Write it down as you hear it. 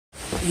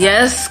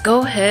Yes,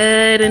 go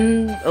ahead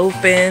and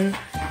open. How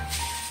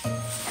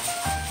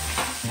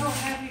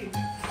heavy?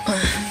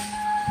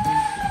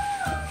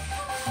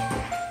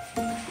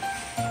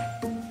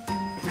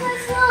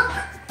 Guys, look.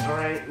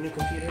 Alright, new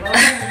computer.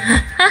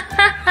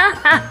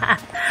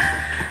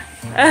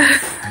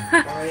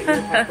 Alright,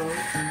 new headphones.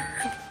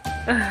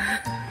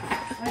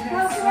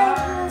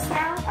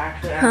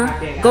 Actually, I'm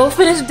happy I got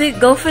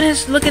Go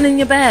finish looking in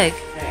your bag.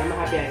 Hey, I'm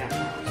happy I got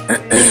them. Are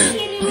you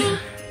kidding me?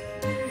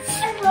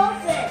 I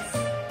love this.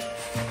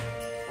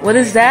 What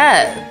is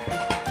that?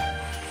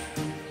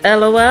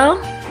 LOL?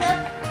 Look.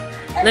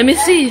 Let me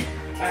see. Wait.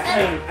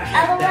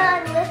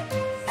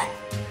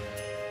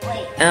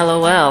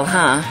 LOL,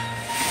 huh?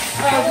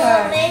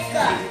 LOL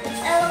makeup.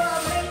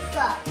 LOL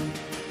makeup.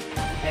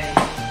 Hey,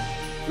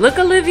 Look,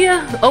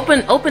 Olivia.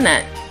 Open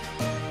that.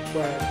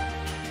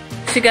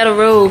 what? She got a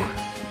robe.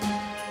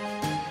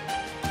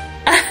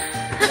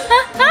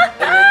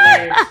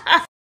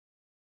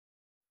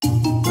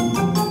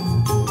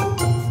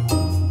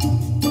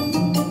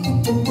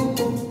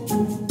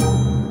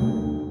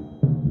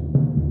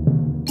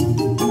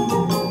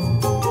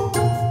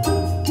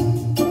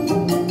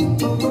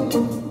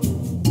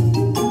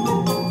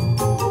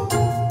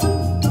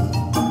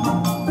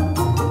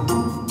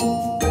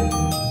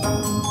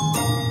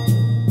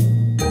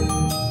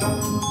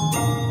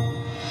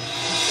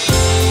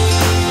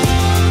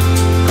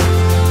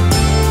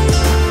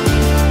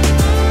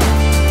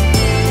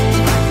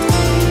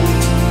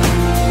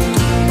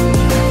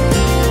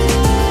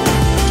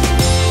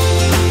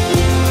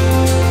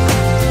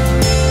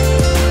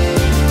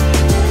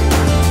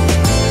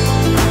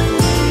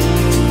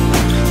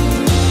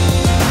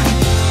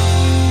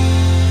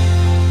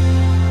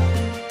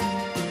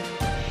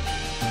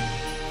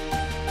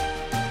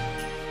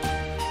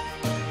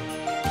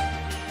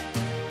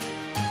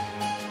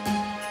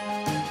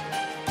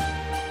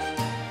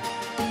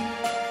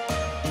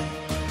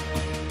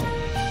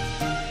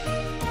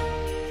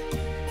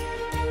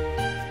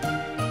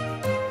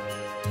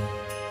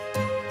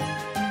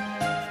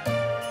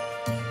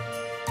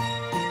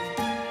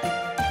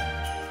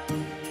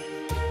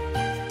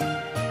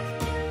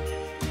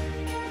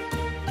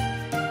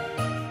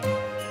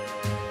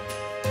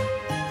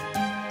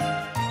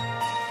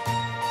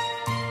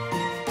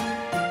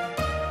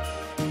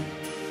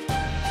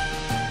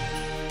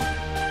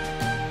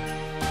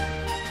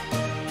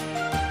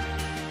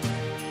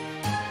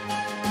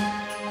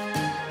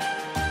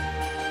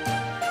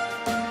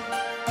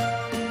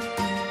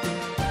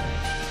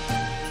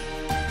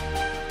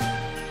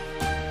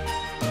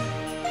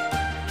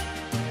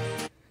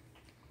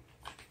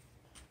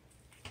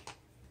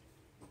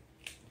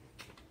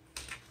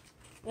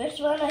 This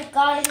one I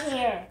got in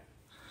here.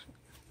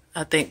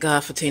 I thank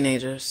God for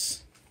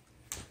teenagers.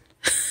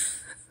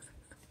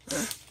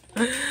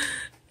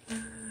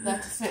 That's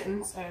a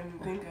sentence I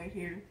think I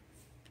hear.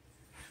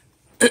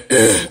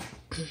 Okay,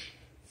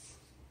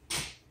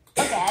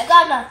 I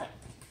got nothing.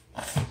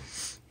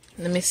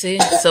 Let me see.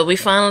 So we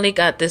finally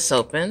got this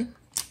open.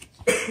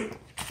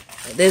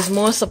 There's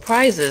more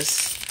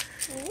surprises.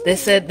 They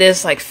said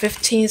there's like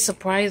 15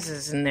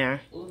 surprises in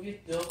there.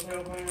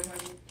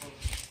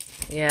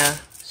 Yeah.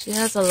 She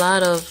has a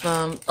lot of,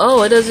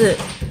 oh, it doesn't,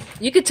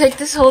 you could take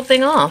this whole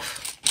thing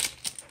off.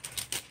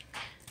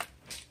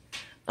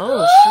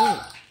 Oh, shoot.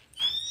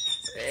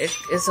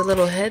 It's a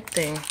little head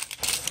thing.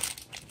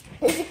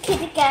 It's a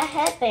kitty cat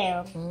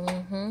headband.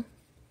 Mm-hmm.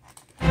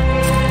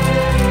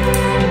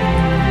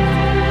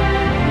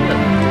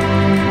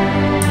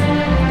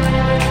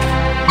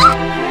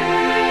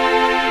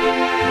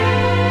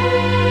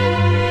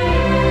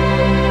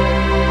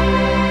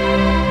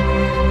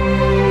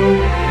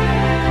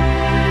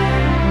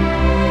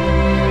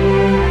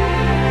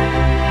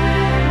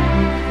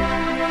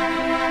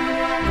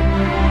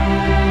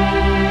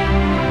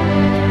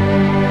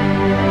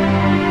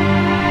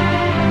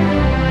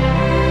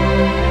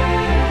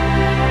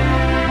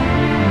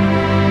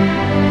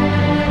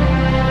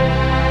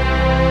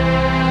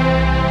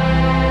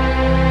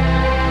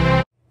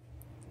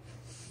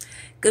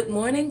 Good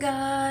morning,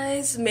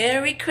 guys.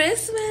 Merry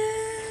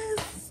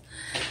Christmas.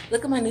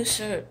 Look at my new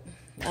shirt.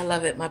 I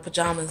love it. My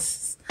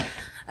pajamas.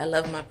 I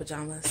love my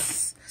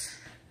pajamas.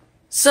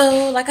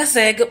 So, like I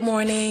said, good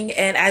morning.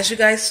 And as you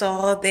guys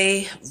saw,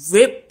 they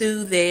ripped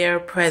through their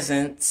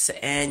presents.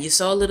 And you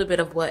saw a little bit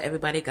of what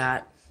everybody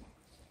got.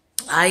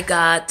 I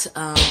got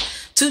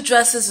 2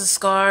 dresses, a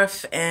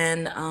scarf,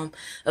 and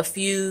a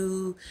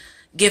few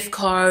gift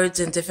cards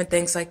and different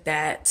things like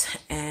that.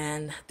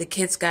 And the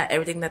kids got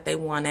everything that they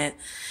wanted,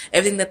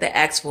 everything that they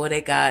asked for.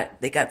 They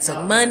got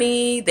some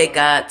money, they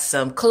got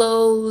some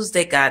clothes,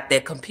 they got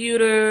their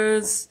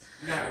computers.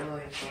 Not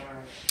really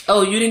sure.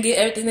 Oh, you didn't get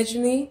everything that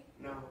you need?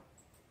 No.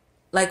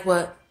 Like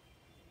what?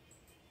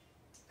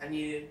 I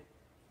needed.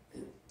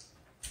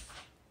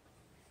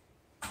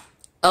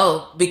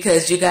 Oh,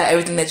 because you got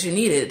everything that you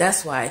needed.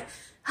 That's why.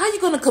 How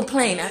you gonna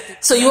complain?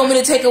 So you want me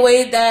to take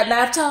away that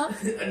laptop?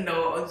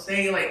 No, I'm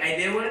saying like I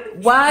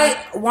did what.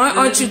 Why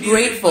aren't you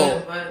grateful?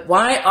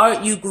 Why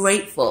aren't you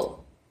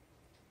grateful?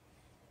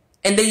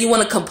 And then you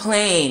want to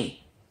complain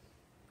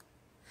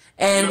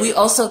And we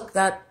also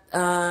got,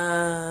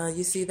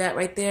 you see that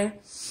right there?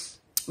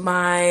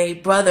 My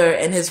brother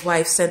and his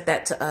wife sent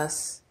that to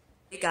us.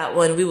 They got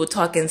one. We were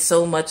talking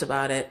so much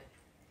about it.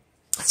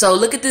 So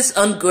look at this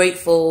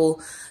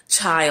ungrateful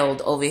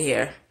child over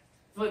here.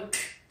 But,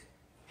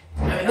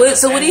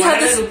 So what do you have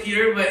this? this?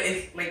 Computer, but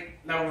it's like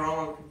the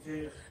wrong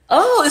computer.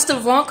 Oh, it's the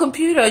wrong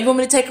computer. You want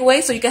me to take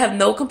away so you can have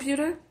no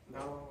computer?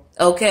 No.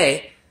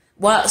 Okay.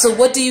 Well, so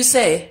what do you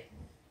say?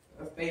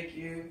 Thank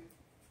you.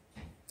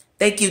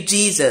 Thank you,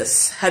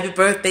 Jesus. Happy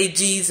birthday,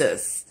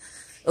 Jesus.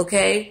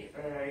 Okay?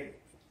 Alright.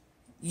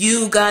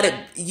 You got it.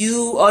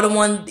 You are the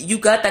one, you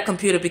got that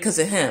computer because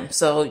of him.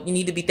 So you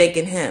need to be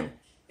thanking him.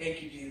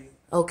 Thank you, Jesus.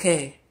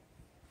 Okay.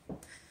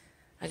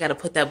 I got to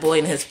put that boy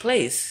in his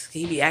place.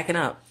 He be acting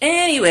up.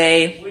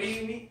 Anyway. What do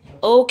you mean?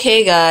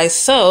 Okay, guys.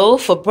 So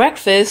for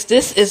breakfast,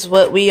 this is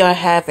what we are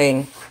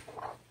having.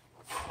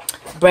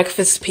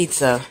 Breakfast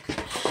pizza.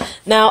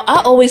 Now,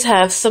 I always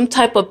have some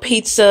type of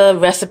pizza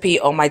recipe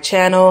on my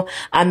channel.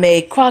 I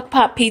made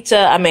Crockpot pizza.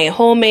 I made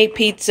homemade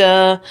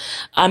pizza.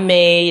 I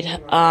made,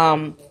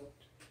 I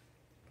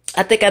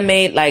think I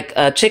made like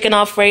a chicken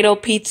Alfredo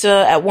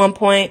pizza at one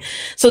point.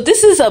 So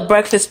this is a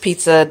breakfast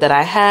pizza that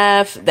I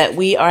have that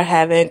we are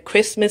having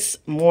Christmas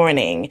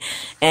morning.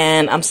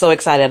 And I'm so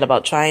excited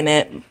about trying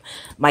it.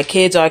 My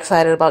kids are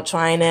excited about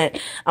trying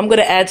it. I'm going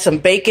to add some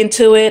bacon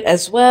to it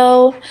as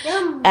well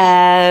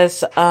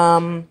as,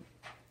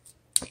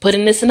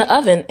 putting this in the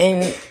oven.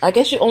 And I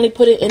guess you only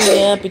put it in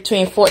there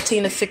between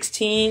 14 and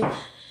 16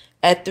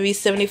 at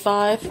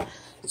 375.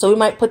 So we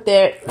might put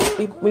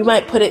we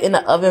might put it in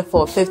the oven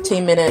for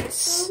 15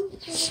 minutes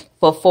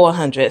for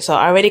 400. So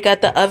I already got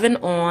the oven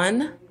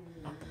on.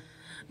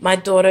 My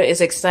daughter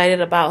is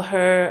excited about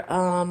her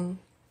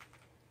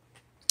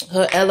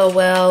her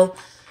LOL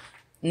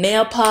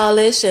nail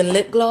polish and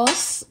lip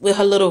gloss with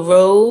her little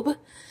robe.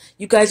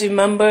 You guys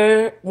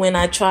remember when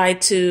I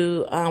tried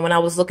to when I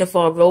was looking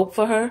for a robe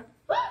for her?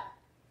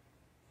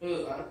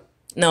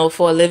 No,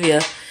 for Olivia.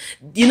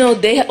 You know,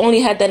 they only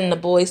had that in the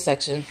boys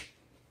section.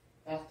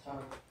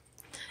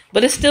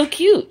 But it's still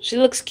cute. She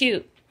looks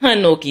cute. Huh,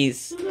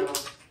 Nokis?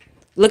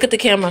 Look at the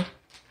camera.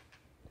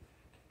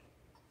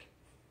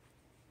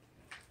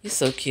 You're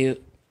so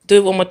cute. Do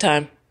it one more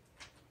time.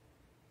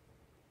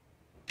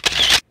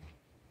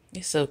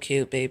 You're so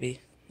cute,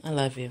 baby. I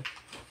love you.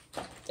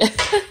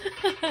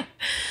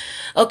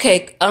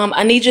 Okay,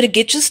 I need you to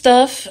get your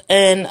stuff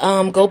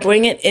and go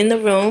bring it in the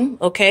room,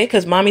 okay?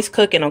 Because mommy's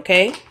cooking,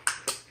 okay?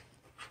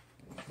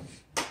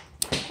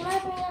 Can I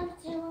bring up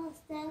the table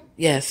instead?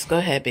 Yes, go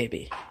ahead,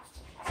 baby.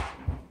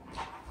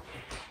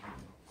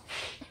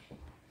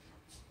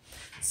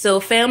 So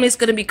family's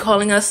going to be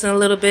calling us in a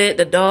little bit.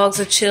 The dogs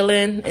are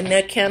chilling in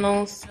their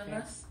kennels.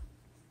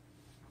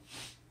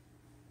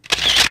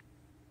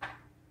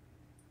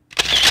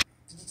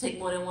 Did you take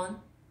more than one?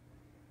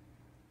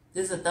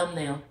 This is a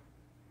thumbnail.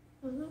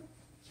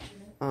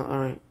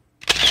 Alright.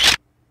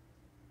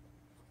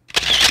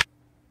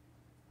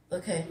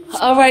 Okay.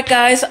 All right,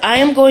 guys. I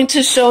am going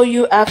to show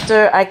you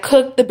after I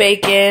cook the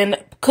bacon,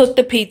 cook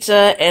the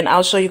pizza, and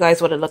I'll show you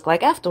guys what it looked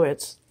like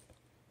afterwards.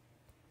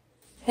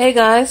 Hey,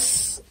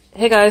 guys.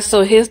 Hey, guys.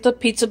 So here's the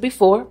pizza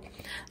before.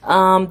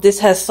 This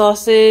has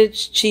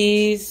sausage,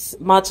 cheese,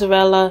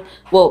 mozzarella.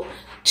 Well,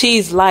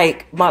 cheese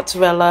like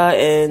mozzarella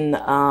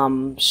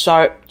and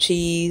sharp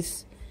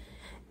cheese.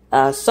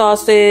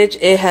 Sausage.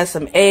 It has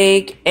some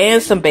egg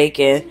and some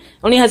bacon.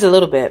 Only has a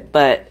little bit,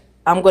 but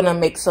I'm gonna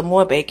make some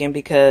more bacon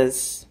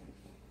because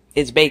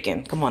it's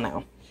bacon. Come on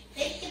now.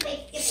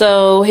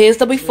 So here's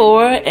the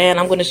before, and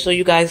I'm gonna show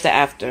you guys the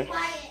after.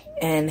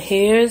 And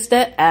here's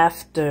the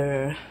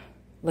after.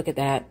 Look at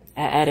that.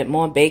 I added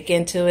more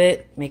bacon to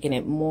it, making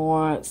it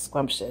more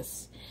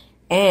scrumptious.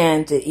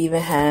 And it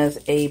even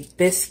has a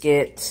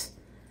biscuit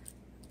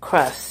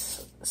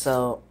crust.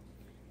 So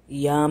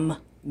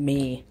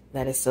yummy.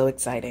 That is so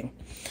exciting.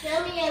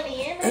 Yummy,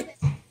 yummy, yummy.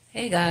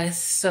 Hey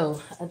guys,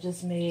 so I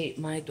just made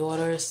my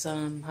daughter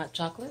some hot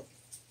chocolate.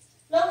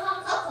 No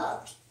hot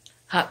cocoa.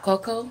 Hot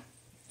cocoa.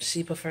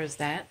 She prefers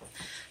that.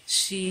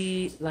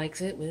 She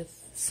likes it with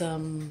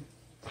some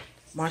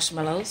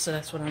marshmallows, so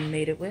that's what I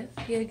made it with.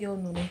 Here you go,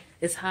 Nuni.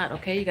 It's hot,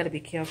 okay? You gotta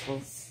be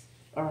careful.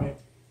 Alright.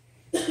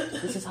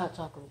 This is hot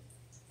chocolate.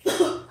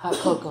 Hot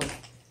cocoa.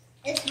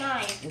 It's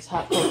mine. It's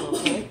hot cocoa,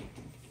 okay?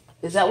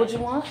 Is that what you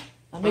want?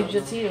 I made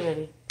your tea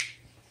already.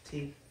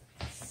 Tea.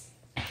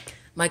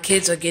 My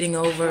kids are getting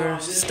over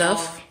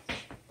stuff.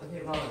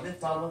 Okay, Mom,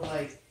 this mom was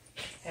like,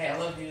 hey, I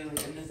love you. And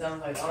this mom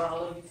was like, oh, I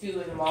love you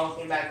too. And the mom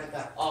came back with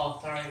that, oh,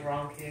 sorry,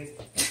 wrong kid.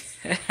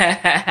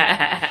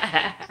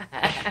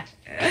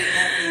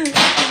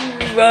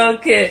 Wrong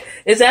kid.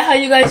 Is that how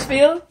you guys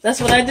feel? That's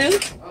what I do?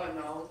 Oh,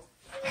 no.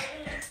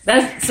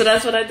 That's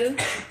what I do?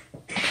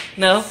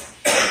 No?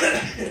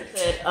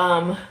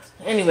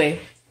 Anyway.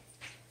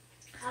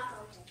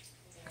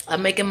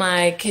 I'm making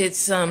my kids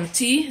some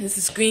tea. This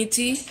is green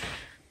tea.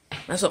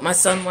 That's what my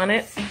son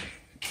wanted.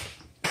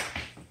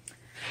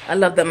 I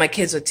love that my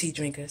kids are tea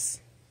drinkers.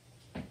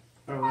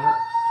 Alright.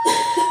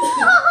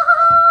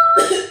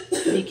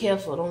 Be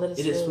careful. Don't let it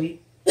spill. Is it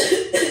sweet?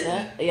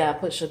 Yeah, I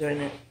put sugar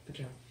in it. Good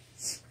job.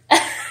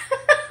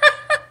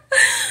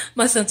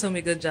 My son told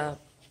me good job.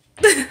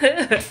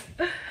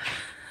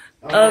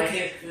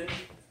 Okay.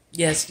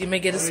 Yes, you may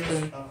get a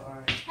spoon.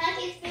 Alright.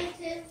 Have you spoon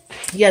too?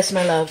 Yes,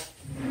 my love.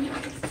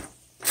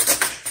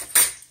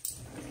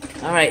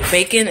 All right,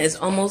 bacon is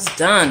almost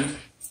done.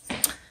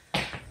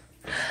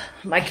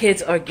 My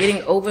kids are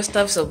getting over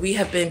stuff, so we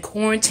have been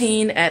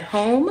quarantined at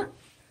home.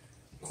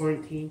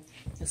 Quarantine.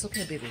 It's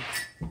okay, baby.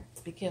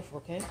 Be careful,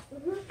 okay?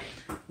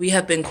 We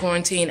have been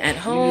quarantined at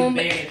home,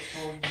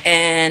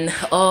 and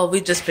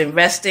we've just been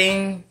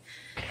resting.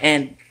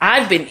 And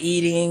I've been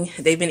eating.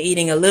 They've been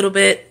eating a little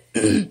bit,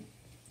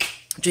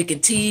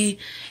 drinking tea,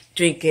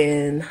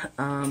 drinking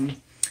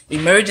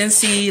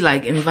emergency,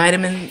 like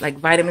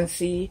vitamin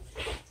C,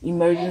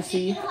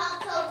 emergency.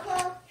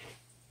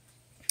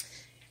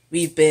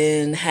 We've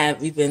been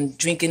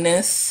drinking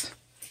this,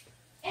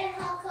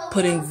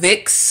 putting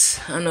Vicks.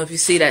 I don't know if you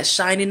see that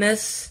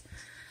shininess,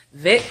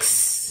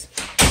 Vicks,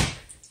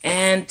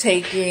 and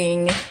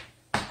taking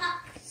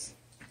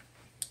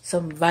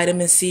some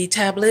vitamin C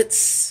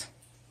tablets.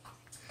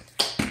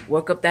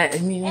 Work up that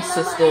immune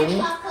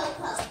system.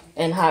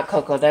 And hot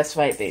cocoa. That's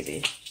right,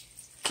 baby.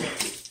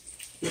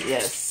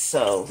 Yes.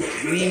 So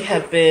we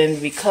have been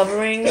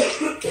recovering.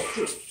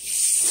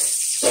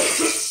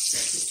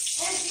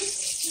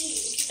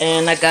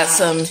 And I got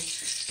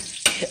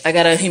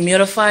a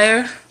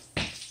humidifier.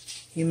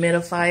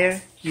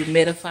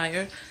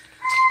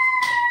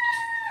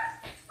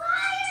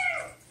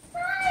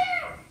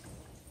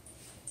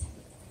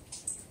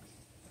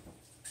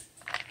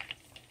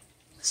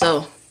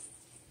 So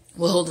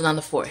we're holding on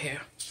the fort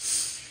here.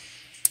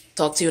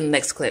 Talk to you in the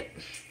next clip.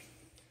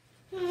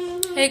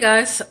 Hey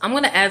guys, I'm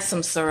gonna add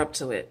some syrup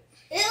to it.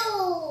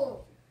 Ew.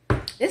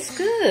 It's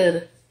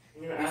good.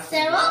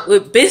 Syrup?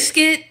 With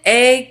biscuit,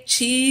 egg,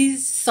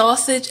 cheese,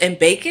 sausage, and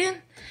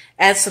bacon.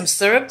 Add some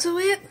syrup to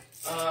it.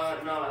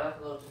 No, that's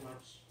a little too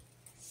much.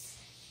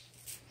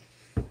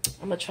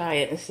 I'm gonna try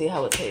it and see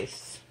how it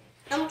tastes.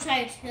 I'm gonna try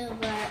it too,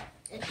 but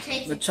it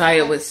tastes. I'm gonna try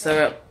it with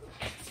syrup.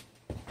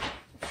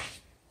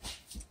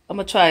 I'm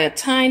gonna try a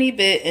tiny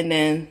bit and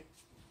then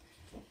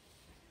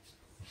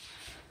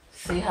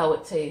see how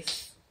it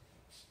tastes.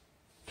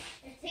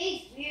 It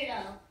tastes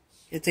weirdo.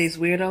 It tastes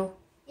weirdo?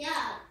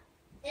 Yeah.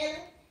 And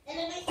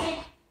it makes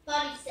my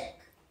body sick.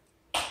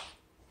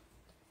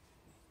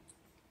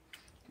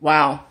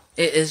 Wow,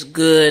 it is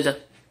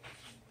good.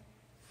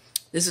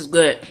 This is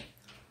good.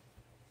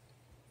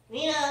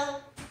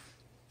 Weirdo.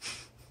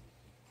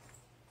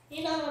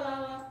 You know,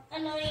 Mama. I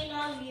know you're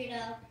not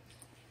weirdo.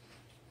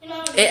 You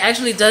know, It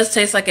actually does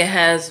taste like it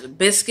has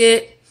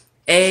biscuit,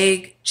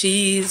 egg,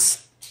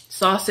 cheese,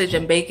 sausage,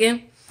 and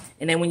bacon.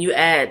 And then when you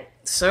add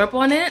syrup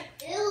on it,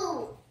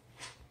 ew.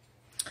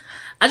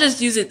 I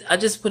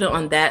just put it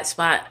on that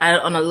spot.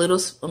 On a little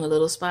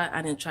spot.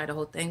 I didn't try the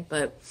whole thing,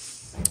 but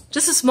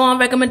just a small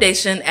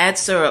recommendation. Add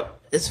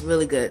syrup. It's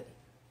really good.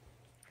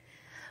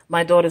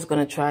 My daughter's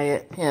gonna try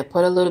it. Yeah,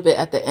 put a little bit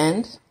at the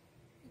end.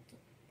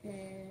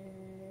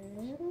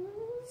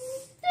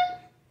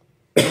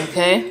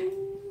 Okay.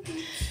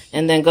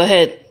 And then go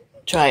ahead,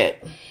 try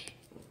it.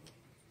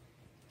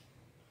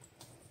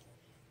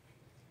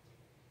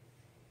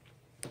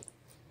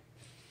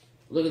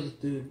 Look at this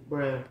dude,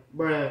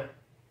 bruh.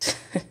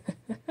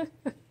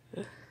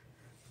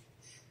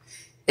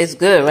 It's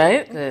good,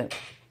 right? Good.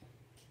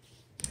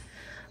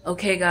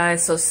 Okay,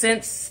 guys. So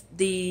since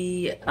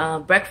the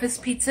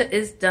breakfast pizza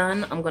is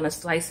done, I'm going to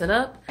slice it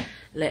up,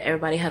 let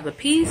everybody have a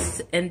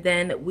piece, and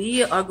then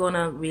we are going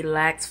to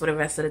relax for the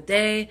rest of the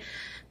day.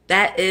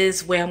 That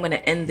is where I'm going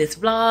to end this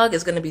vlog.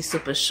 It's going to be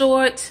super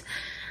short.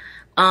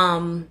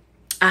 I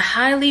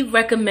highly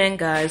recommend,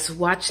 guys,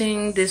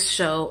 watching this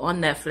show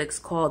on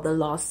Netflix called The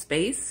Lost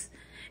Space.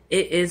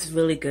 It is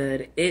really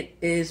good. It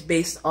is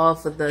based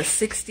off of the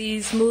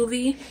 60s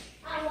movie,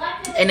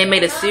 and they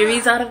made a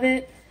series out of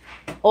it.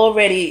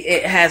 Already,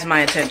 it has my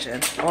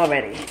attention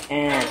already,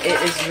 and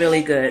it is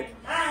really good.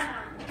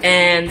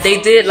 And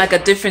they did like a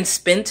different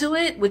spin to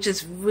it, which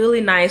is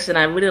really nice, and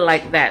I really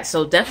like that.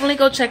 So definitely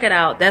go check it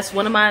out. That's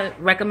one of my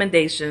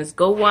recommendations.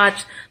 Go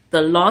watch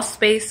The Lost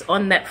Space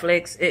on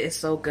Netflix. It is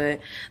so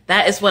good.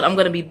 That is what I'm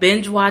going to be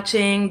binge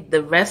watching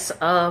the rest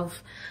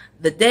of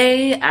the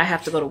day. I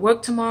have to go to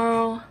work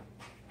tomorrow.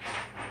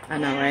 I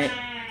know, right?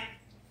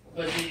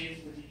 But did you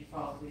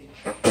fall asleep?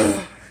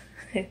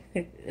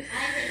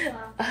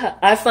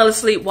 I fell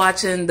asleep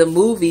watching the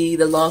movie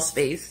The Lost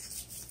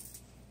Space.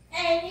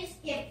 And you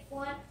skipped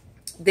one.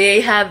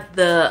 They have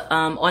the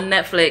on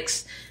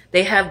Netflix.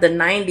 They have the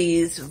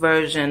 90s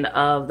version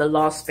of The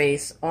Lost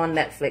Space on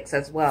Netflix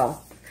as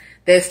well.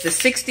 There's the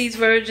 60s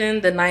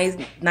version, the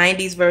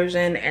 90s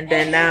version, and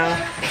then now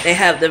they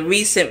have the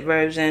recent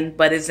version,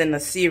 but it's in a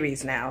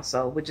series now,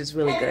 so which is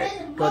really good.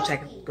 Go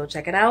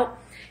check it out.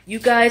 You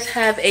guys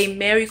have a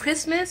Merry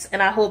Christmas,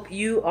 and I hope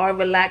you are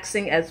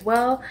relaxing as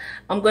well.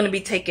 I'm going to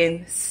be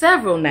taking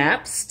several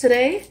naps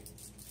today,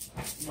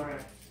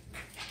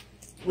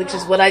 which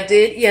is what I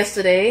did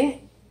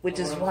yesterday, which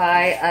is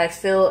why I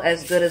feel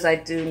as good as I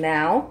do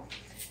now.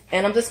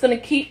 And I'm just going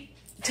to keep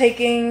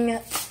taking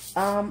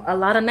a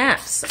lot of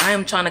naps. I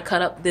am trying to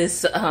cut up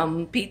this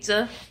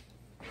pizza.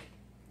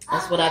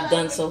 That's what I've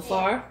done so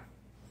far.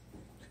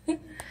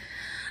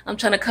 I'm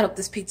trying to cut up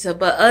this pizza.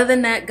 But other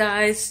than that,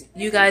 guys,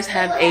 you guys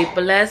have a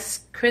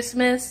blessed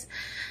Christmas.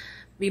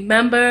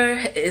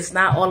 Remember, it's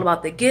not all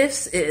about the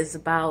gifts. It is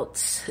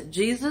about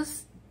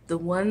Jesus, the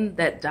one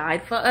that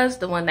died for us,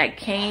 the one that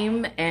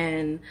came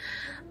and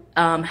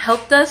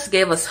helped us,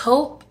 gave us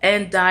hope,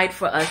 and died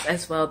for us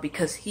as well,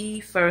 because he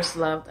first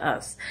loved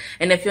us.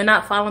 And if you're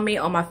not following me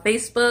on my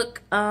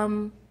Facebook,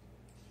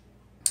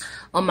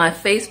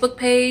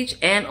 page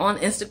and on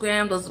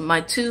Instagram, those are my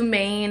two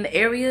main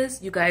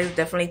areas. You guys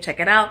definitely check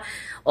it out.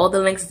 All the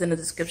links is in the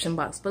description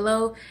box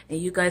below. And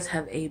you guys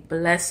have a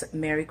blessed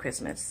Merry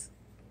Christmas.